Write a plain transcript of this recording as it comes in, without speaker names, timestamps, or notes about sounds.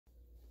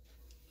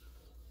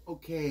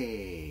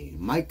Okay,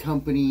 my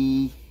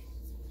company,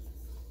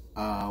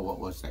 what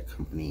was that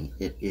company?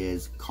 It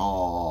is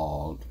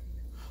called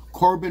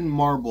Corbin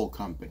Marble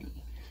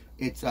Company.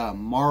 It's a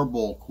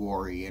marble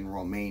quarry in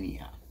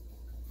Romania.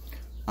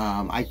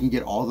 I can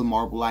get all the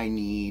marble I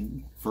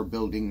need for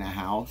building the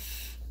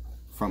house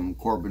from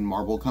Corbin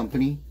Marble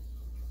Company.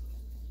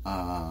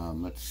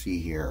 Let's see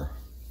here.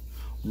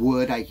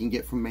 Wood I can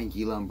get from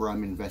Menke Lumber.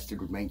 I'm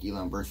invested with Menke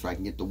Lumber, so I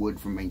can get the wood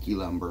from Menke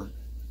Lumber.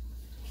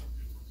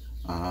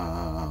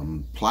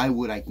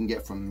 Plywood I can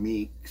get from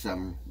Meeks.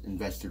 I'm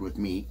invested with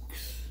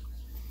Meeks.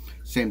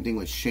 Same thing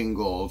with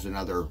shingles and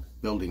other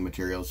building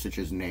materials such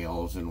as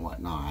nails and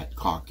whatnot,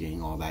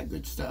 caulking, all that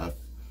good stuff.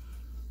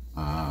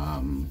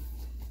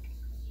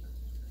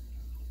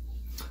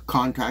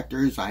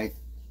 Contractors,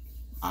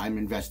 I'm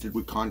invested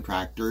with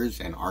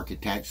contractors and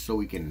architects so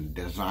we can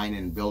design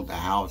and build the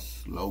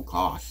house low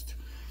cost.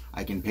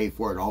 I can pay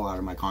for it all out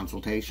of my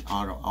consultation,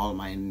 all of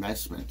my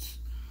investments.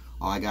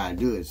 All I gotta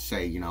do is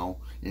say, you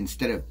know,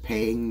 instead of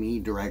paying me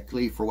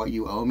directly for what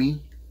you owe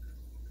me,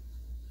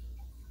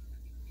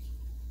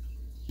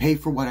 pay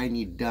for what I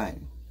need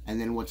done. And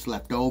then what's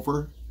left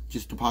over,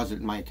 just deposit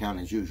in my account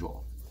as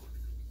usual.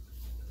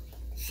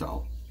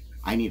 So,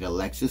 I need a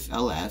Lexus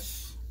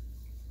LS,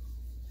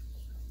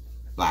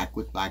 black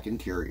with black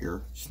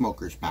interior,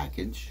 smoker's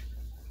package,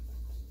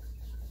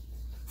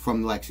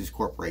 from Lexus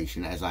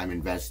Corporation as I'm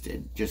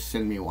invested. Just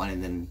send me one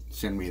and then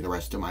send me the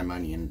rest of my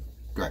money in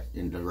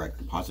direct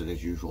deposit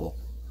as usual.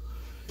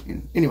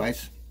 And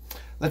anyways,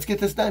 let's get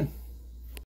this done.